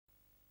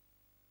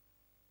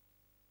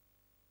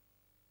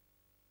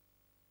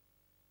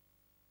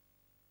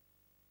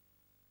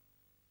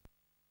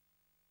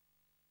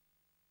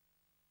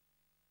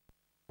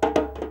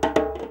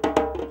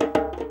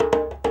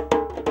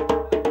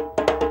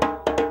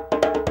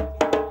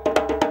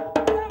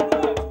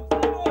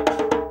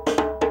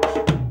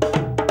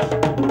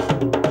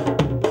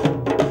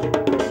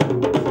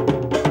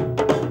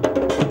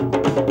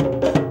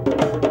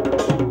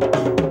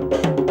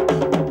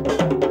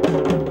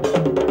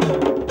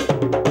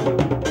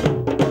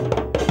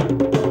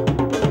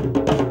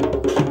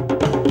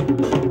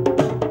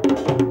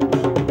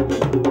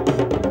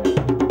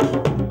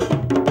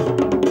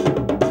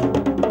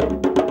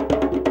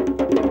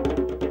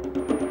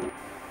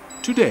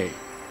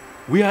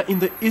We are in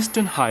the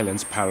Eastern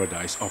Highlands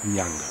paradise of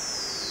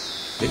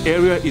Nyanga. The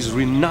area is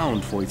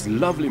renowned for its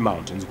lovely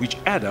mountains which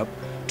add up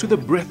to the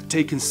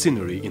breathtaking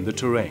scenery in the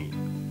terrain.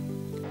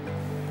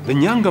 The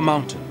Nyanga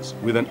Mountains,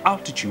 with an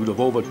altitude of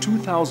over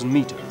 2,000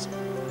 meters,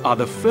 are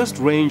the first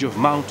range of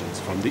mountains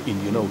from the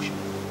Indian Ocean.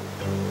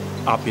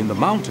 Up in the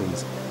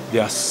mountains,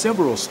 there are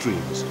several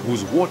streams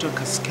whose water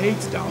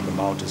cascades down the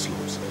mountain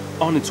slopes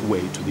on its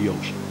way to the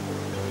ocean.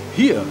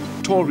 Here,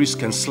 tourists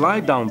can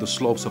slide down the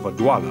slopes of a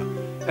dwala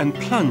and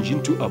plunge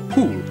into a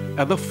pool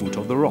at the foot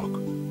of the rock,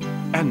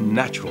 a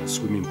natural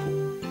swimming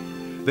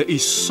pool. There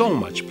is so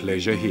much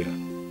pleasure here.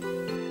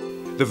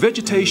 The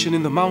vegetation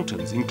in the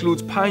mountains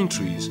includes pine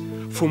trees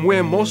from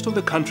where most of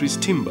the country's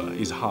timber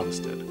is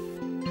harvested.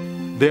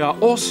 There are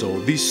also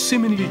these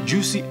seemingly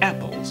juicy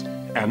apples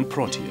and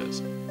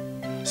proteas.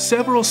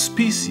 Several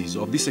species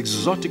of this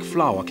exotic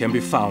flower can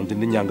be found in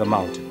the Nyanga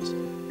Mountains.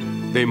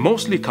 They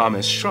mostly come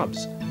as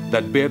shrubs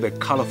that bear their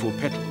colorful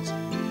petals,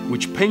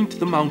 which paint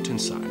the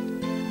mountainside.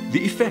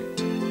 The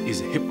effect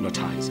is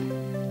hypnotizing.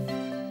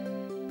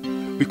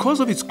 Because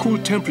of its cool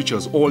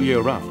temperatures all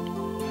year round,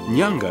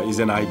 Nyanga is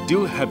an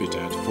ideal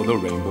habitat for the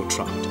rainbow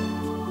trout.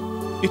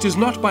 It is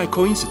not by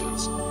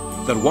coincidence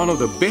that one of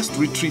the best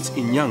retreats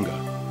in Nyanga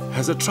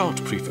has a trout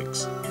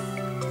prefix,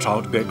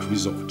 Troutbeck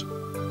Resort.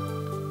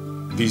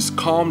 These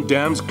calm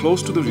dams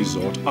close to the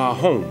resort are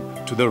home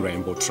to the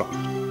rainbow trout.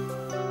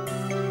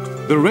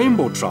 The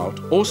rainbow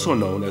trout, also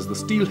known as the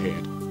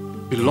steelhead,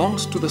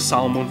 belongs to the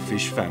salmon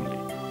fish family.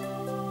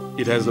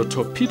 It has a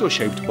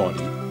torpedo-shaped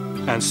body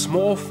and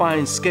small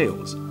fine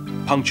scales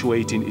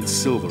punctuating its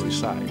silvery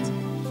sides.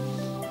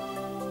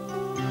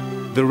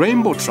 The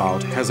rainbow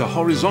trout has a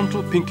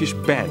horizontal pinkish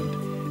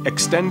band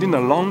extending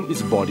along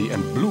its body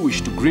and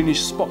bluish to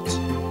greenish spots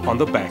on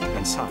the back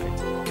and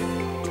sides.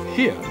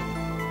 Here,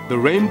 the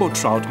rainbow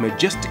trout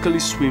majestically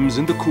swims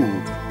in the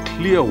cool,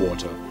 clear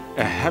water,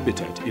 a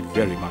habitat it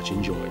very much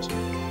enjoys.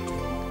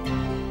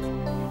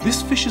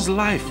 This fish's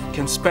life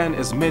can span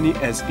as many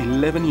as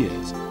 11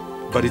 years,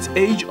 but its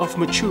age of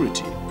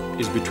maturity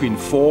is between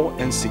 4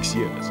 and 6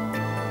 years.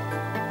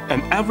 An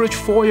average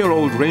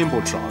 4-year-old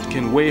rainbow trout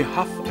can weigh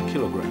half a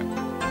kilogram.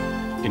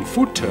 In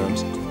food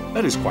terms,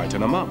 that is quite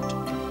an amount,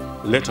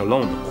 let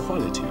alone the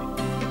quality.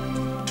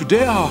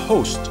 Today our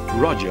host,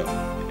 Roger,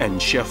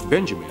 and Chef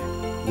Benjamin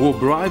will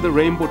braai the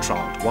rainbow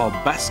trout while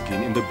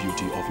basking in the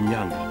beauty of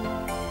Nyanga.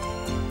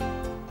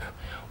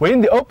 We're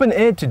in the open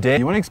air today.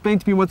 You want to explain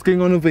to me what's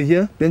going on over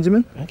here,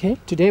 Benjamin? Okay,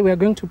 today we are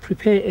going to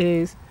prepare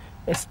a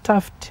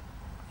stuffed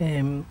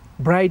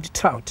braaied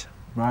trout.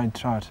 Braaied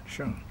trout.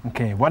 Sure.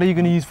 Okay, what are you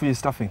going to use for your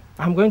stuffing?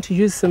 I'm going to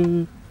use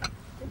a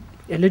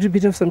little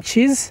bit of some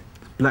cheese,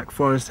 Black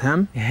Forest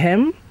ham,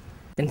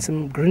 and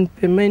some green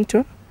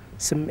pimento,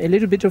 a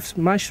little bit of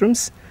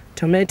mushrooms,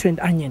 tomato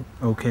and onion.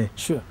 Okay.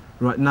 Sure.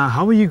 Right, now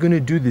how are you going to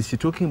do this? You're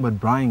talking about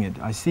braaiing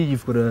it. I see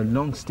you've got a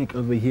long stick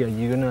over here.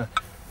 You're going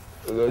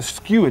to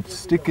skew it,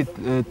 stick it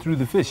through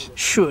the fish.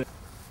 Sure.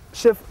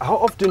 Chef, how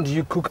often do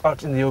you cook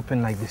out in the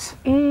open like this?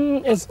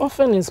 As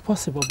often as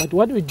possible, but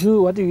what we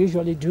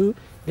usually do,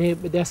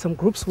 there are some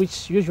groups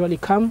which usually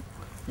come,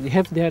 they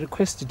have their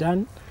request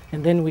done,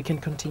 and then we can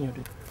continue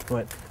it.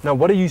 Right. Now,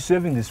 what are you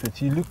serving this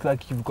with? You look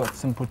like you've got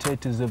some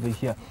potatoes over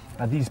here.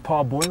 Are these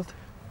parboiled?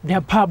 They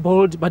are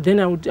parboiled, but then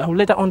I will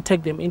later on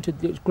take them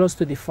close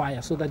to the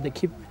fire so that they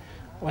keep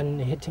on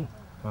heating.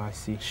 Oh, I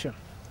see. Sure.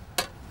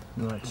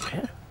 Right.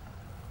 Okay.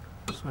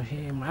 So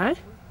here am I.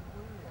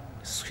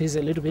 Squeeze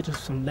a little bit of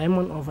some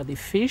lemon over the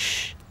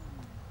fish.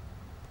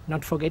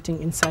 Not forgetting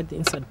the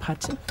inside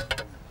part.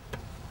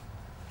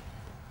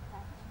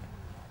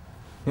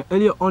 Now,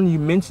 earlier on you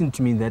mentioned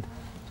to me that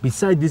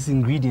beside these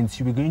ingredients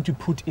you were going to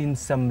put in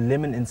some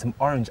lemon and some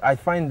orange. I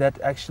find that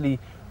actually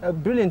a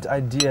brilliant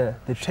idea.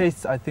 The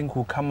taste, I think,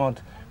 will come out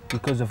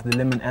because of the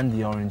lemon and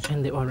the orange.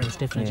 And the orange,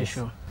 definitely. Yes.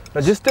 Sure.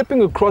 Now, just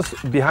stepping across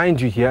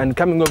behind you here and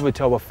coming over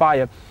to our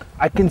fire,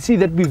 I can see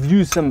that we've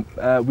used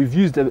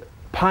the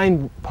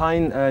pine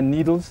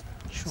needles,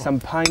 sure, some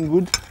pine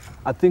wood.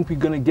 I think we're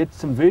going to get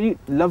some very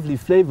lovely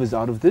flavors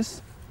out of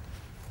this.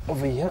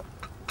 Over here,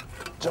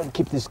 try to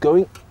keep this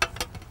going.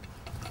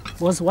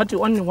 Because what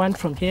you only want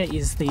from here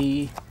is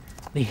the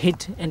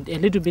heat and a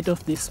little bit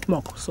of the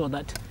smoke, so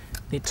that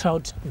the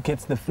trout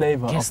gets the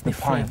flavor of the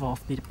pine. Flavor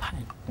of the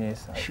pine.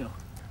 Yes. Sure.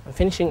 I'm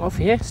finishing off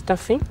here,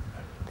 stuffing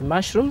the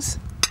mushrooms,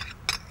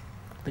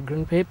 the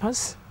green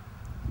peppers,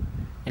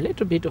 a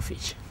little bit of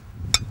each,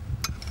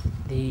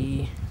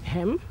 the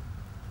ham,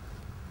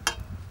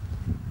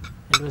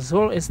 and as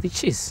well as the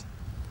cheese.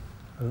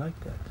 I like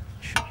that.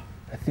 Sure.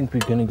 I think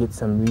we're going to get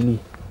some really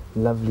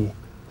lovely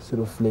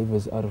sort of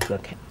flavors out of that.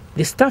 Okay.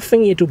 The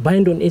stuffing, it will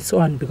bind on its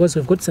own because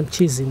we've got some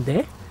cheese in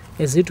there.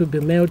 As it will be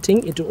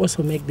melting, it will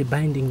also make the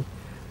binding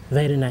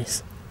very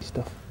nice.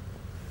 Stuff.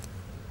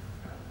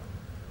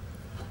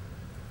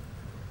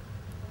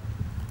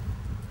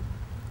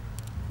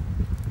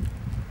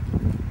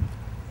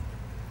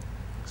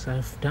 So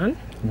I've done.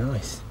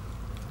 Nice.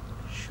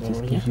 Sure,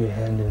 just give you a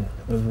hand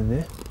over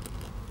there.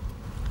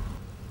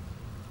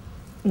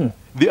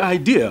 The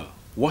idea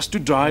was to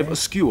drive a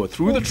skewer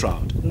through the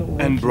trout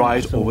and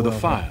bright over the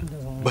fire,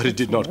 but it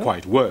did not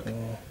quite work.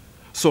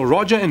 So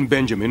Roger and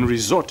Benjamin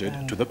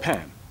resorted to the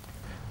pan.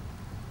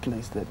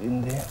 Place that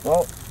in there.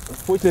 Well,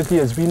 fortunately,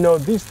 as we know,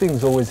 these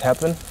things always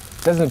happen.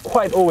 Doesn't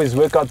quite always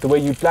work out the way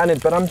you plan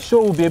it, but I'm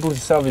sure we'll be able to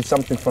salvage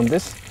something from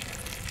this.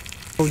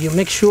 So you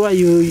make sure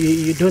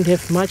you don't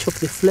have much of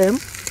the flame,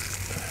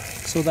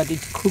 so that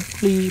it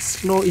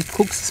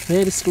cooks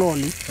very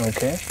slowly.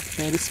 Okay.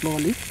 Very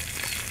slowly.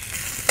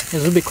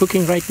 As we'll be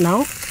cooking right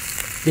now,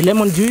 the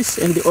lemon juice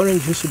and the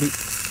orange juice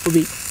will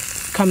be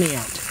coming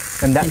out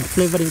and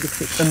flavoring the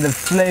fish. And the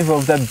flavor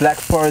of that Black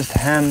Forest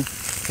ham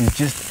is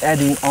just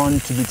adding on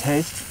to the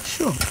taste.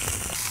 Sure.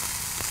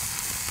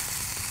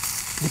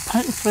 The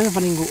pan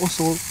flavoring will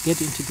also get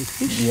into the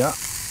fish. Yeah.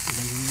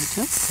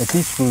 At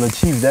least we'll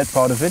achieve that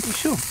part of it.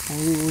 Sure,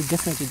 we will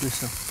definitely do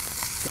so.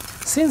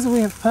 Since we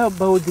have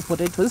parboiled the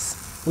potatoes,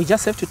 we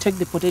just have to take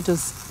the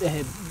potatoes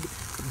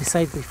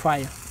beside the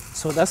fire.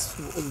 So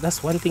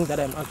that's one thing that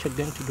I'm actually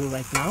going to do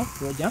right now,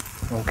 Roger.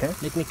 Okay.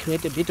 Let me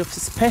create a bit of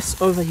space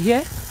over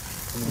here.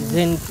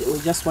 Then we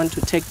just want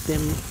to take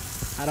them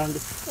around the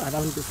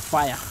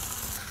fire.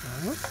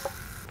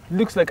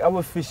 Looks like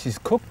our fish is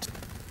cooked.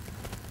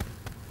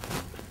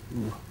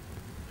 Ooh.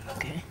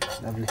 Okay.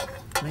 Lovely.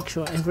 Make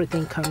sure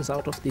everything comes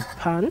out of the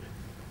pan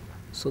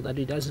so that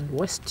it doesn't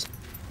waste.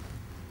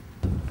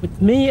 With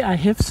me, I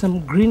have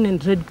some green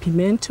and red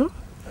pimento.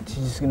 She's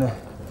just gonna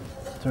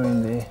throw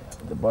in there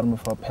at the bottom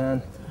of our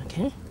pan.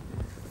 Okay.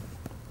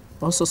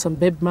 Also some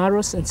babe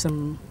marrows and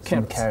some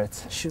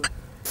carrots. Sure.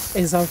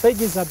 As our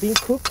veggies are being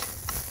cooked,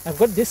 I've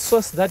got this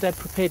sauce that I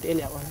prepared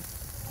earlier on.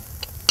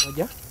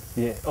 Roger?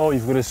 Yeah. Oh,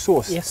 you've got a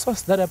sauce? Yeah,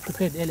 sauce that I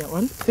prepared earlier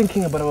on.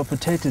 Thinking about our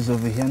potatoes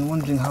over here and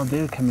wondering how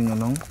they're coming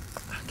along.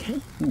 Okay.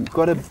 We've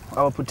got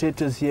our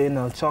potatoes here in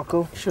our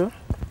charcoal. Sure.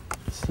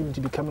 Seem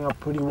to be coming up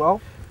pretty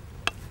well.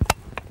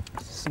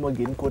 Smoke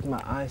getting caught in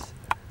my eyes.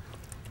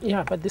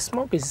 Yeah, but the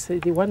smoke is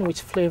the one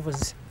which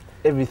flavors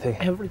everything.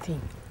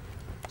 Everything.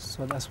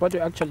 So that's what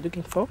we're actually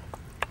looking for.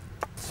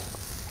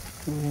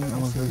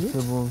 Our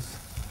vegetables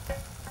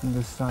on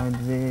the side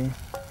there.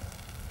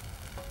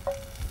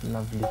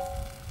 Lovely.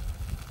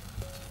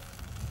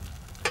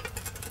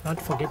 Not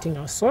forgetting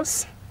our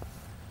sauce.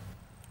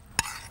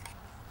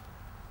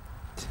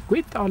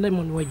 With our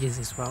lemon wedges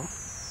as well.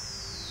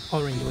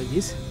 Orange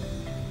wedges.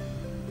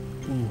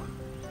 Ooh.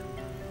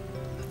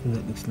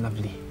 That looks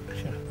lovely.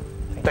 Sure.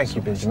 Thank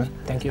you, Benjamin.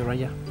 Thank you,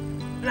 Roger.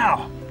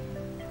 Now,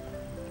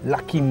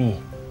 lucky me.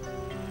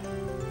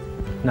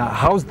 Now,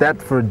 how's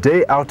that for a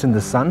day out in the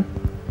sun?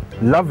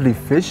 Lovely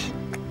fish,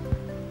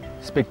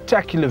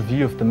 spectacular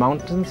view of the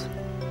mountains.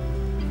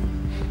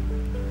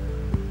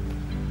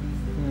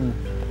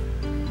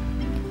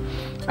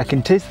 I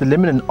can taste the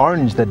lemon and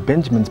orange that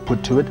Benjamin's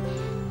put to it,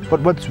 but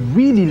what's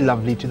really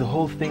lovely to the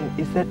whole thing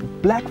is that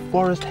Black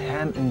Forest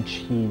ham and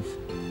cheese.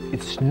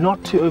 It's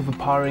not too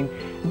overpowering,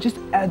 it just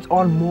adds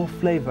on more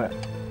flavor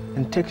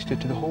and texture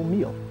to the whole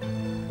meal.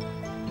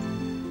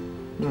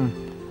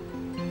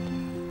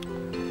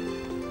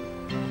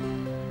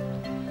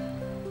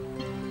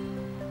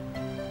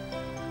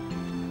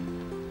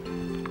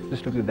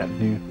 Just look at that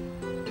view.